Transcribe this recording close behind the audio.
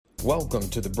Welcome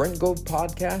to the Brent Gove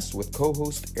Podcast with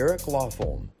co-host Eric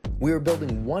Lofholm. We are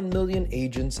building 1 million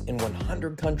agents in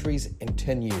 100 countries in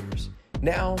 10 years.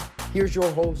 Now, here's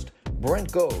your host,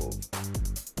 Brent Gove.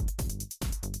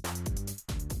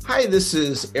 Hi, this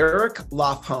is Eric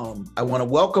Lofholm. I want to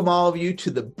welcome all of you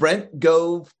to the Brent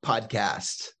Gove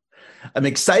Podcast. I'm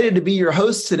excited to be your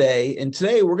host today, and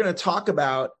today we're going to talk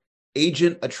about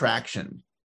agent attraction.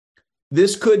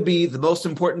 This could be the most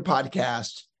important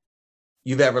podcast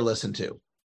you've ever listened to,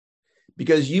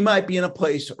 because you might be in a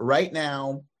place right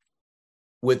now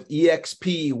with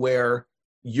EXP where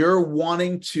you're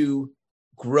wanting to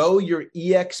grow your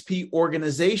EXP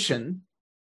organization,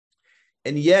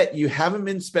 and yet you haven't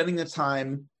been spending the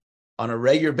time on a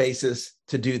regular basis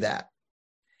to do that.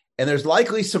 And there's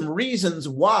likely some reasons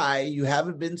why you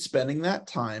haven't been spending that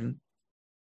time,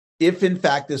 if in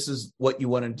fact this is what you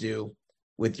want to do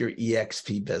with your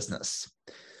EXP business.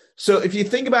 So if you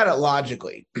think about it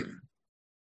logically,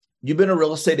 you've been a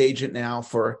real estate agent now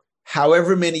for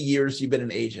however many years you've been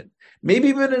an agent. Maybe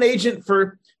you've been an agent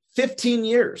for 15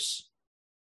 years.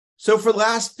 So for the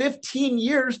last 15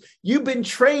 years, you've been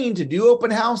trained to do open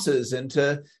houses and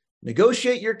to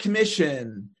negotiate your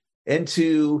commission and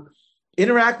to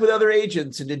interact with other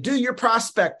agents and to do your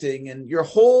prospecting, and your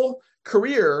whole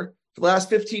career for the last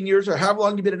 15 years or however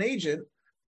long you've been an agent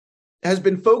has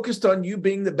been focused on you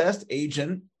being the best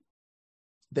agent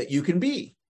that you can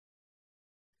be.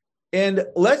 And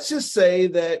let's just say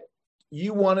that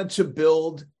you wanted to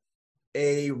build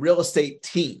a real estate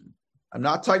team. I'm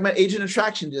not talking about agent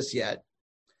attraction just yet.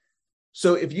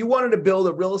 So if you wanted to build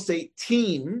a real estate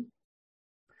team,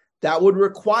 that would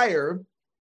require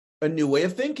a new way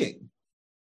of thinking.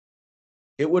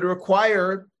 It would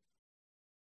require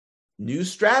new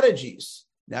strategies.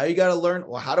 Now you got to learn,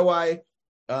 well, how do I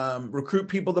recruit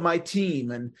people to my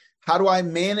team? And how do I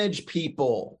manage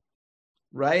people,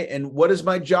 right? And what does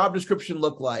my job description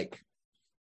look like?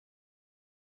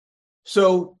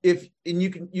 So you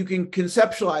can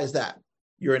conceptualize that.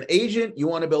 You're an agent, you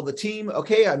want to build a team.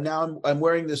 Okay, I'm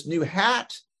wearing this new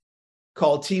hat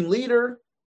called team leader.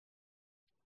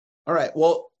 All right,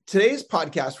 well, today's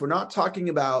podcast, we're not talking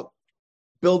about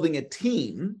building a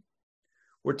team.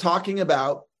 We're talking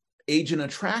about agent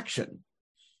attraction.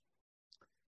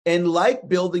 And like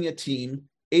building a team,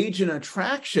 agent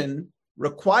attraction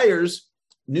requires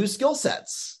new skill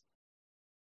sets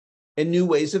and new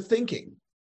ways of thinking.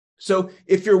 So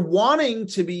if you're wanting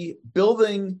to be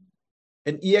building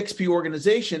an EXP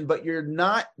organization, but you're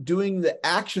not doing the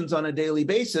actions on a daily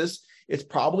basis, it's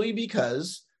probably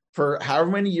because for however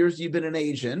many years you've been an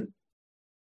agent,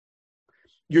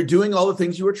 you're doing all the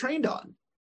things you were trained on.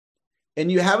 And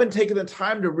you haven't taken the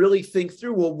time to really think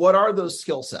through, well, what are those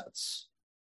skill sets?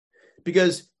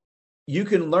 Because you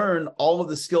can learn all of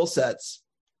the skill sets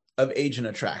of agent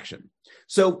attraction.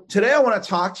 So today I want to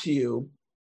talk to you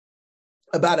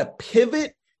about a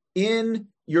pivot in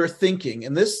your thinking.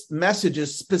 And this message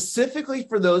is specifically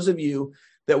for those of you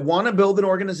that want to build an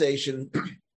organization,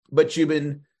 but you've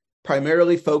been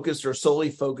primarily focused or solely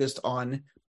focused on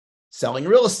selling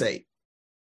real estate.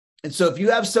 And so if you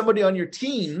have somebody on your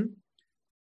team,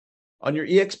 on your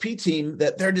EXP team,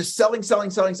 that they're just selling,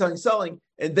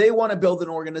 and they want to build an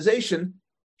organization,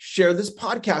 share this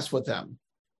podcast with them.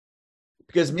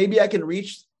 Because maybe I can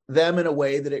reach them in a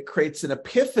way that it creates an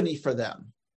epiphany for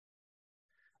them,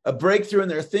 a breakthrough in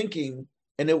their thinking,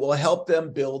 and it will help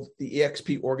them build the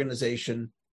EXP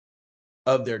organization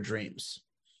of their dreams.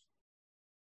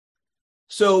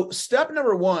 So step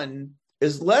number one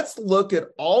is let's look at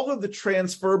all of the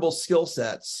transferable skill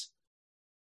sets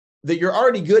that you're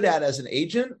already good at as an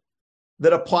agent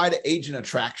that apply to agent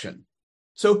attraction.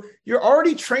 So you're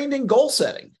already trained in goal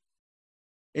setting,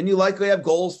 and you likely have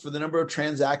goals for the number of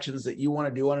transactions that you want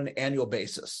to do on an annual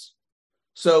basis.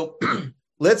 So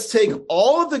let's take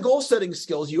all of the goal setting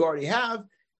skills you already have,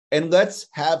 and let's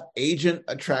have agent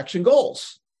attraction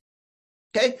goals.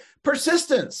 Okay.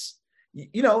 Persistence.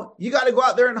 You got to go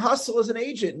out there and hustle as an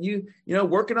agent.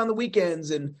 Working on the weekends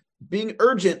and being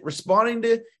urgent, responding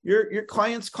to your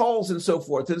clients' calls and so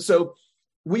forth. And so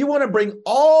we want to bring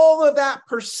all of that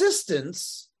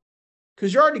persistence,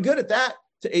 because you're already good at that,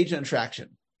 to agent attraction.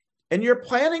 And your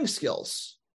planning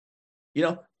skills,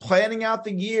 planning out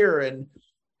the year and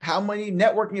how many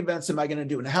networking events am I going to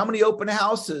do and how many open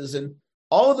houses and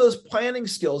all of those planning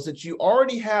skills that you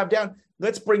already have down.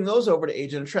 Let's bring those over to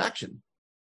agent attraction.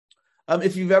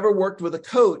 If you've ever worked with a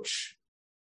coach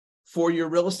for your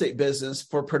real estate business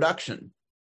for production,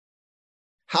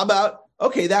 how about,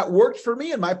 okay, that worked for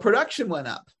me and my production went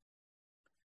up.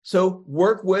 So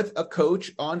work with a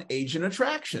coach on agent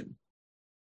attraction.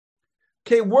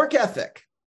 Okay, work ethic.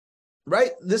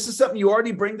 right? This is something you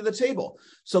already bring to the table.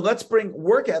 So let's bring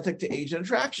work ethic to agent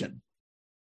attraction.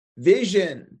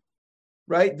 Vision,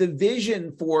 right? The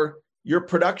vision for your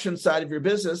production side of your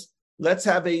business. Let's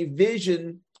have a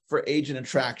vision for agent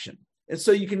attraction. And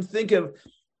so you can think of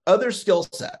other skill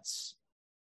sets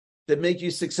that make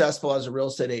you successful as a real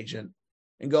estate agent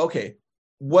and go, okay,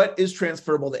 what is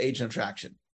transferable to agent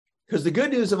attraction? Because the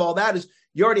good news of all that is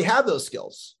you already have those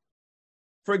skills.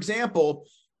 For example,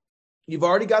 you've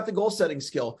already got the goal setting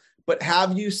skill, but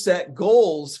have you set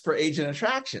goals for agent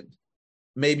attraction?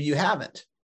 Maybe you haven't.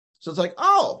 So it's like,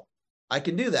 oh, I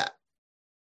can do that.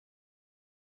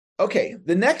 Okay,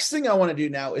 the next thing I want to do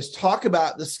now is talk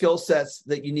about the skill sets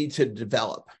that you need to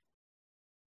develop.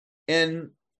 And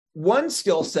one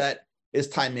skill set is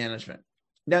time management.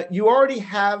 Now, you already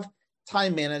have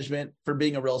time management for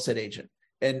being a real estate agent.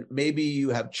 And maybe you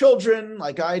have children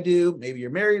like I do. Maybe you're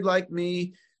married like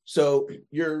me. So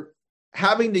you're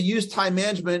having to use time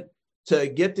management to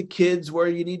get the kids where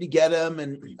you need to get them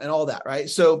and all that, right?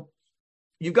 So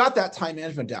you've got that time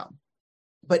management down.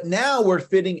 But now we're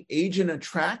fitting agent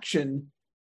attraction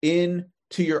into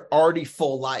your already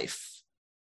full life.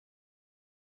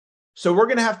 So we're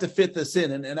going to have to fit this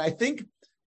in. And I think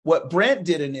what Brent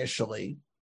did initially,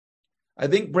 I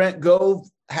think Brent Gove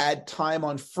had time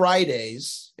on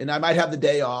Fridays, and I might have the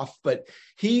day off, but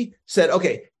he said,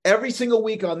 okay, every single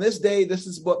week on this day, this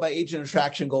is what my agent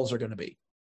attraction goals are going to be.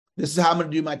 This is how I'm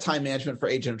going to do my time management for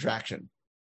agent attraction.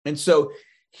 And so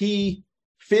he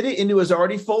fit it into his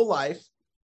already full life.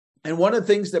 And one of the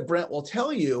things that Brent will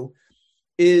tell you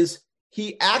is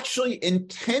he actually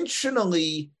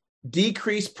intentionally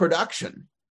decreased production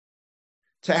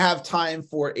to have time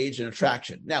for agent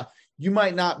attraction. Now, you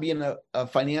might not be in a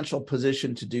financial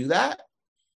position to do that,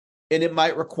 and it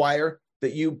might require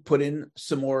that you put in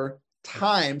some more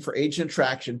time for agent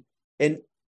attraction. And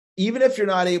even if you're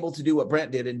not able to do what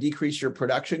Brent did and decrease your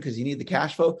production because you need the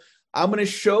cash flow, I'm going to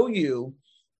show you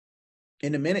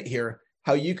in a minute here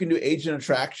how you can do agent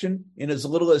attraction in as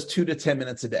little as 2 to 10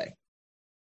 minutes a day.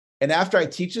 And after I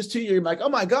teach this to you, you're like, oh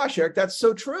my gosh, Eric, that's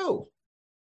so true.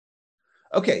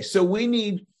 Okay, so we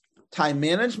need time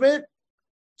management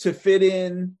to fit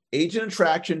in agent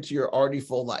attraction to your already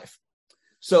full life.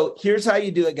 So here's how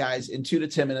you do it, guys, in 2 to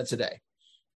 10 minutes a day.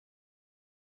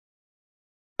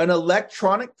 An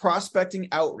electronic prospecting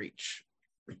outreach.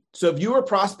 So if you were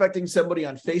prospecting somebody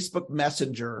on Facebook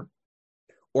Messenger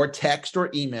or text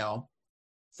or email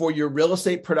for your real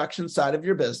estate production side of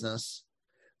your business,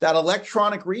 that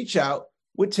electronic reach out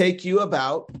would take you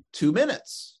about 2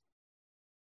 minutes.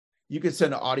 You could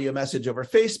send an audio message over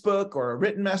Facebook or a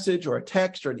written message or a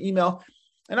text or an email.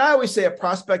 And I always say a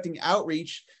prospecting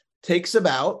outreach takes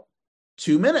about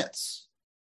 2 minutes.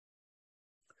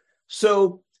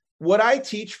 So what I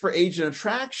teach for agent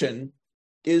attraction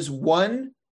is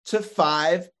 1 to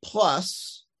 5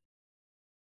 plus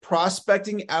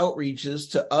prospecting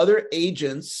outreaches to other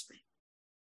agents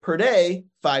per day,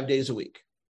 5 days a week.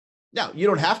 Now, you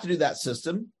don't have to do that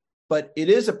system, but it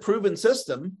is a proven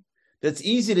system that's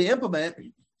easy to implement,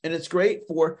 and it's great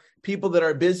for people that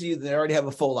are busy and they already have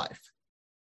a full life.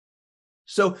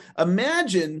 So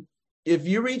imagine if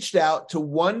you reached out to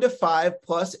 1 to 5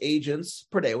 plus agents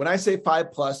per day. When I say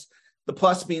 5 plus, the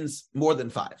plus means more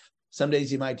than 5. Some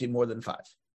days you might do more than 5.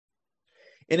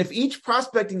 And if each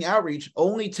prospecting outreach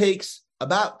only takes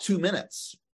about 2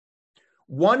 minutes,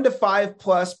 1 to 5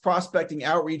 plus prospecting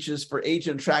outreaches for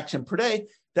agent attraction per day,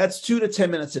 that's 2 to 10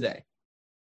 minutes a day.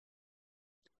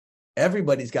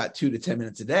 Everybody's got 2 to 10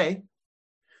 minutes a day.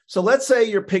 So let's say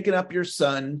you're picking up your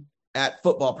son at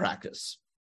football practice.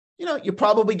 You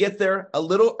probably get there a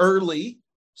little early.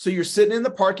 So you're sitting in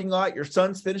the parking lot, your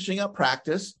son's finishing up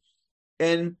practice,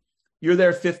 and you're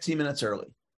there 15 minutes early.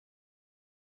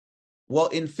 Well,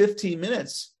 in 15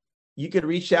 minutes, you could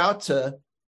reach out to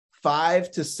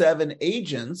 5 to 7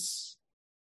 agents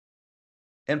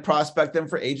and prospect them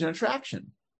for agent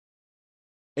attraction.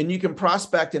 And you can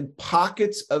prospect in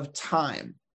pockets of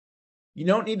time. You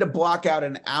don't need to block out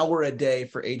an hour a day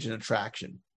for agent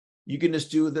attraction. You can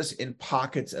just do this in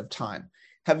pockets of time.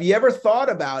 Have you ever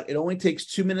thought about it only takes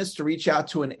 2 minutes to reach out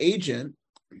to an agent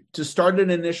to start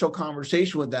an initial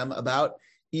conversation with them about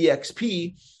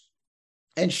EXP?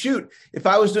 And shoot, if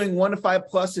I was doing 1 to 5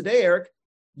 plus a day, Eric,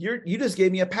 you just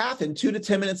gave me a path. In 2 to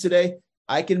 10 minutes a day,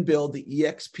 I can build the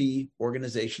EXP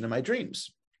organization of my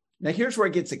dreams. Now, here's where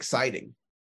it gets exciting.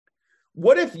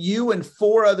 What if you and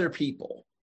 4 other people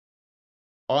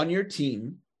on your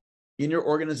team, in your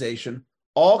organization,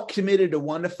 all committed to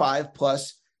 1 to 5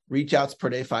 plus reach outs per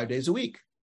day, 5 days a week?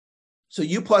 So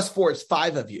you plus 4 is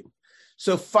 5 of you.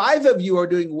 So 5 of you are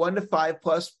doing 1 to 5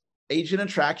 plus agent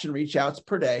attraction reach outs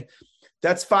per day.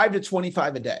 That's 5 to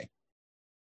 25 a day.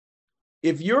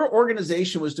 If your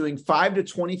organization was doing 5 to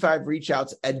 25 reach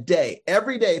outs a day,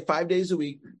 every day, 5 days a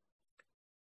week,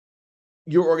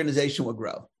 your organization would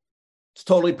grow. It's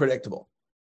totally predictable.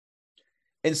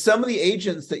 And some of the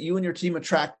agents that you and your team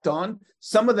attract on,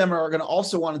 some of them are going to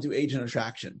also want to do agent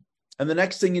attraction. And the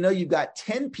next thing you know, you've got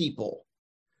 10 people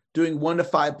doing 1 to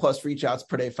 5 plus reach outs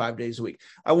per day, 5 days a week.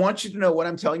 I want you to know what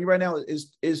I'm telling you right now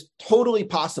is totally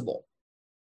possible.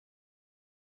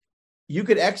 You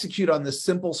could execute on this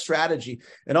simple strategy,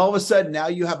 and all of a sudden now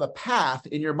you have a path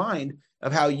in your mind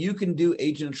of how you can do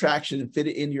agent attraction and fit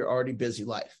it into your already busy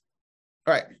life.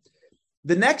 All right.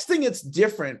 The next thing that's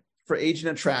different for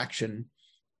agent attraction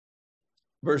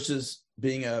versus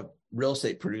being a real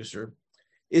estate producer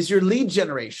is your lead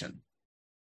generation.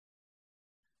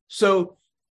 So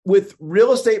with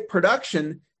real estate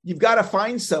production, you've got to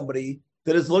find somebody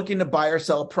that is looking to buy or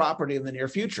sell a property in the near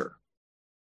future.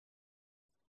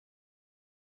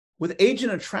 With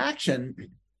agent attraction,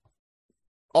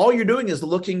 all you're doing is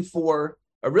looking for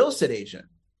a real estate agent.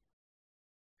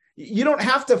 You don't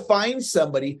have to find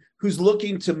somebody who's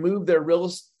looking to move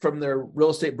from their real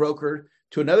estate broker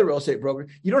to another real estate broker.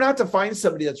 You don't have to find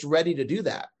somebody that's ready to do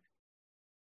that.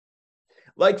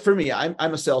 Like for me, I'm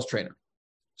a sales trainer.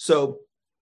 So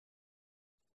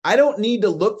I don't need to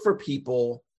look for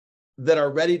people that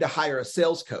are ready to hire a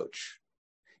sales coach.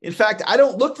 In fact, I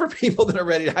don't look for people that are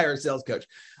ready to hire a sales coach.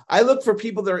 I look for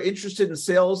people that are interested in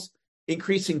sales,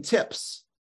 increasing tips.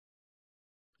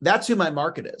 That's who my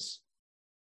market is.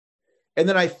 And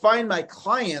then I find my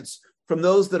clients from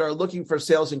those that are looking for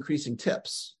sales, increasing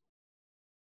tips.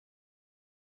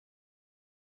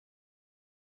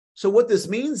 So what this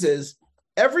means is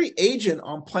every agent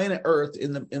on planet Earth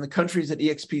in the countries that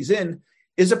EXP's in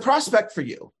is a prospect for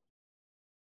you.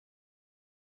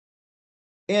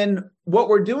 And what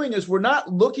we're doing is we're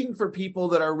not looking for people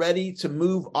that are ready to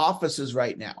move offices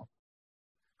right now.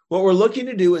 What we're looking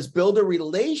to do is build a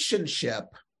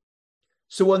relationship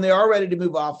so when they are ready to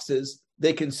move offices,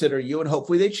 they consider you and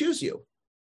hopefully they choose you.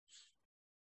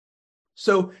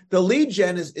 So the lead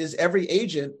gen is every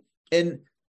agent, and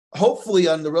hopefully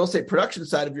on the real estate production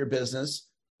side of your business,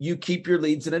 you keep your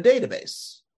leads in a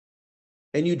database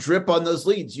and you drip on those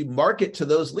leads. You market to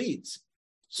those leads.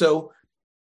 So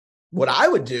what I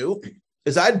would do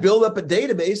is I'd build up a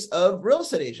database of real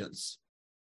estate agents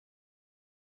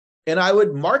and I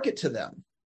would market to them.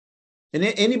 And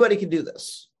anybody can do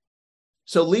this.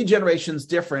 So lead generation is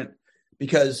different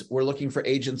because we're looking for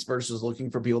agents versus looking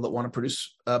for people that want to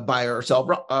produce, buy or sell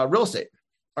real estate.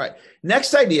 All right.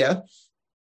 Next idea,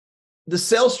 the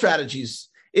sales strategies.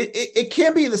 It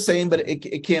can be the same, but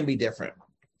it can be different,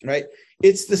 right?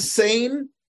 It's the same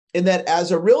in that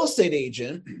as a real estate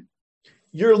agent,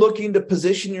 you're looking to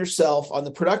position yourself on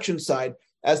the production side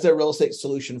as their real estate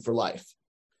solution for life.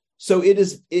 So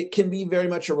it can be very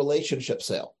much a relationship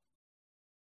sale.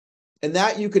 And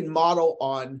that you can model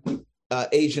on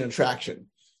agent attraction.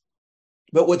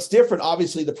 But what's different,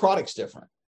 obviously the product's different.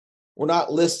 We're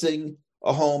not listing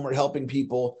a home or helping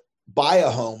people buy a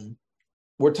home.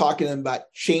 We're talking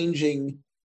about changing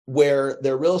where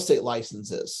their real estate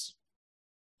license is.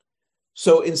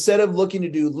 So instead of looking to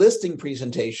do listing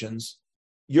presentations,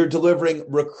 you're delivering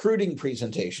recruiting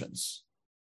presentations.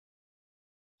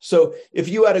 So if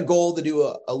you had a goal to do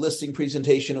a listing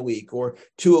presentation a week or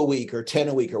 2 a week or 10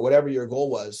 a week or whatever your goal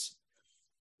was,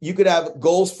 you could have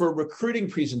goals for recruiting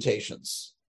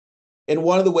presentations. And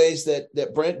one of the ways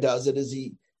that Brent does it is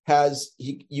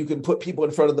you can put people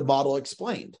in front of the model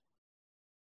explained.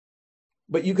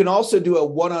 But you can also do a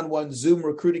one-on-one Zoom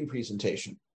recruiting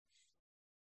presentation.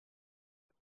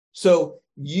 So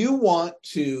you want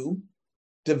to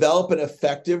develop an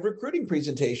effective recruiting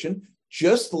presentation,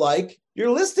 just like your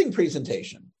listing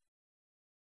presentation.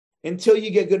 Until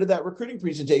you get good at that recruiting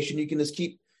presentation, you can just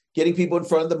keep getting people in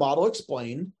front of the model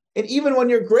explained. And even when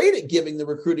you're great at giving the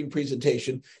recruiting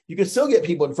presentation, you can still get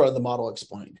people in front of the model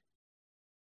explained.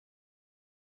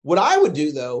 What I would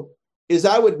do, though, is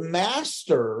I would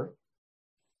master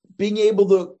being able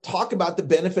to talk about the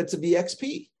benefits of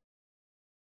EXP.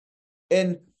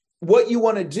 And what you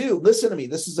want to do, listen to me,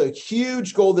 this is a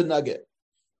huge golden nugget.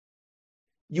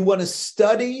 You want to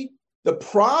study the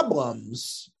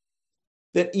problems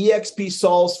that EXP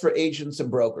solves for agents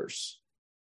and brokers.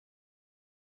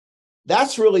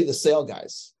 That's really the sale,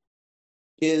 guys,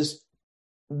 is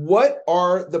what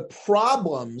are the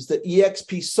problems that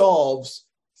EXP solves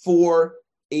for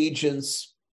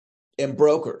agents and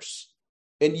brokers?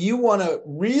 And you want to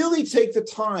really take the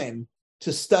time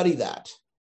to study that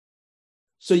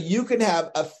so you can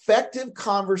have effective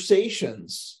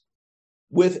conversations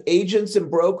with agents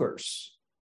and brokers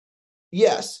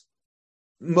yes,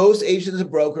 most agents and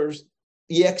brokers,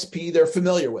 EXP, they're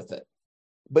familiar with it.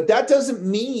 But that doesn't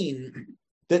mean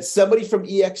that somebody from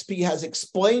EXP has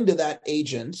explained to that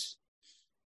agent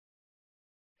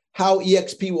how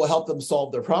EXP will help them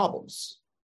solve their problems.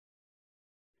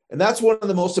 And that's one of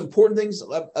the most important things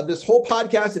of this whole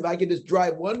podcast. If I could just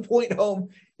drive one point home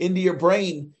into your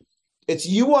brain, it's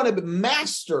you want to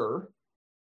master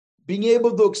being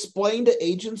able to explain to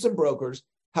agents and brokers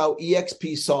how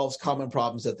EXP solves common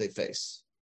problems that they face.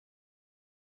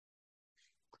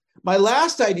 My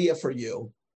last idea for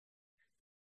you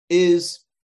is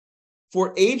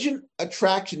for agent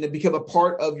attraction to become a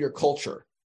part of your culture.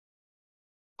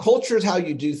 Culture is how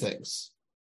you do things.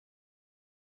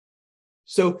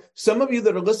 So some of you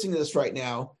that are listening to this right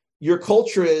now, your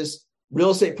culture is real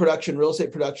estate production, real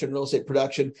estate production, real estate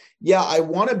production. Yeah, I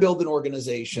want to build an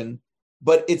organization,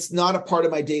 but it's not a part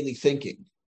of my daily thinking.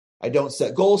 I don't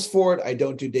set goals for it. I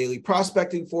don't do daily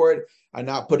prospecting for it. I'm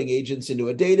not putting agents into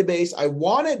a database. I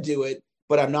want to do it,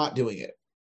 but I'm not doing it.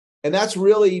 And that's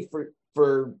really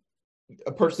for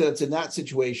a person that's in that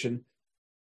situation,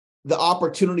 the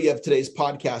opportunity of today's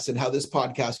podcast and how this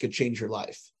podcast could change your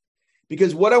life.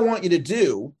 Because what I want you to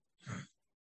do,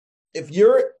 if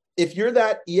you're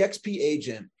that EXP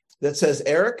agent that says,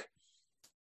 Eric,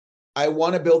 I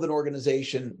want to build an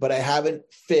organization, but I haven't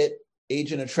fit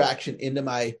agent attraction into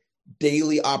my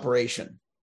daily operation.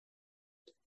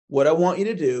 What I want you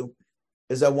to do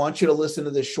is I want you to listen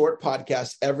to this short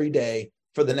podcast every day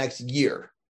for the next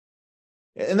year.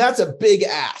 And that's a big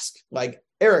ask. Like,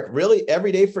 Eric, really?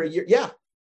 Every day for a year? Yeah.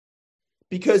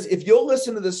 Because if you'll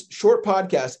listen to this short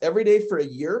podcast every day for a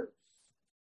year,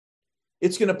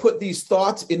 it's going to put these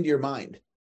thoughts into your mind.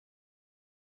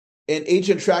 And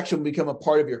agent attraction will become a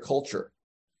part of your culture.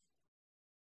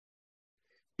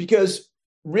 Because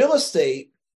real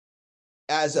estate,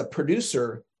 as a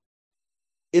producer,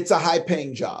 it's a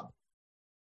high-paying job.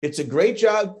 It's a great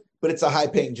job, but it's a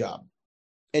high-paying job.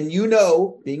 And you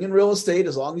know, being in real estate,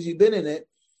 as long as you've been in it,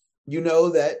 you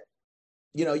know that,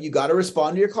 you got to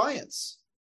respond to your clients.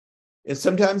 And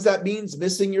sometimes that means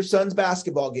missing your son's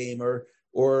basketball game or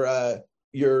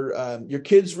your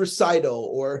kid's recital,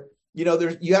 or,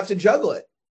 you have to juggle it,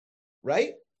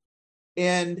 right?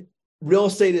 And real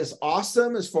estate is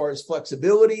awesome as far as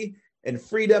flexibility and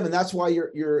freedom. And that's why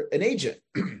you're an agent.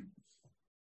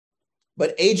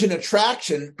 But agent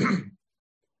attraction,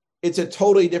 it's a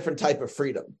totally different type of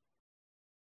freedom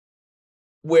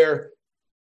where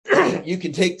you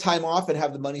can take time off and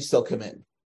have the money still come in.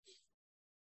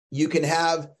 You can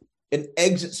have an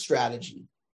exit strategy.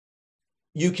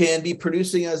 You can be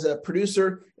producing as a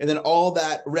producer, and then all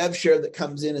that rev share that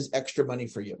comes in is extra money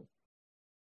for you.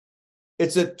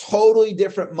 It's a totally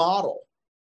different model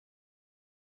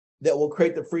that will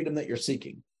create the freedom that you're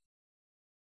seeking,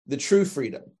 the true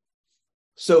freedom.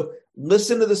 So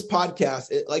listen to this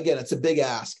podcast. Again, it's a big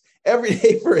ask. Every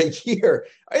day for a year.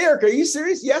 Eric, are you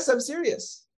serious? Yes, I'm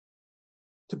serious.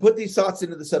 To put these thoughts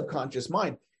into the subconscious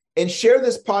mind and share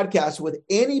this podcast with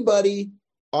anybody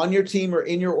on your team or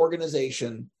in your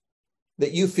organization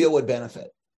that you feel would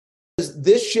benefit. Because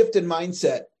this shift in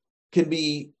mindset can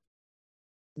be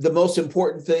the most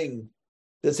important thing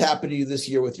that's happened to you this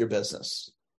year with your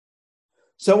business.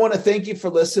 So I want to thank you for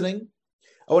listening.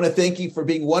 I want to thank you for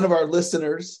being one of our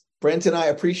listeners. Brent and I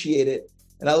appreciate it.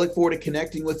 And I look forward to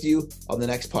connecting with you on the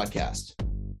next podcast.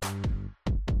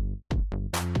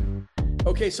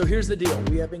 Okay, so here's the deal.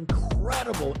 We have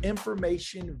incredible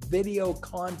information, video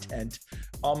content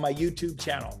on my YouTube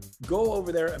channel. Go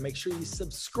over there and make sure you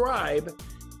subscribe.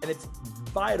 And it's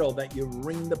vital that you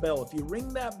ring the bell. If you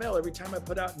ring that bell every time I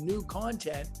put out new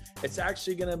content, it's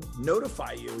actually going to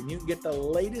notify you, and you can get the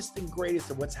latest and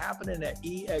greatest of what's happening at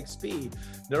EXP.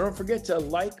 Now, don't forget to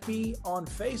like me on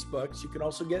Facebook, so you can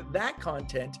also get that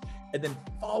content, and then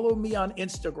follow me on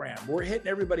Instagram. We're hitting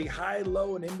everybody high,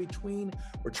 low, and in between.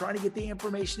 We're trying to get the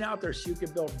information out there so you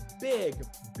can build big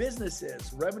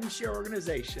businesses, revenue share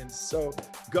organizations. So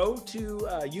go to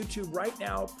YouTube right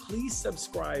now. Please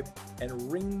subscribe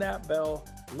and ring that bell.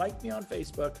 Like me on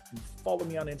Facebook and follow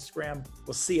me on Instagram.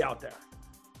 We'll see you out there.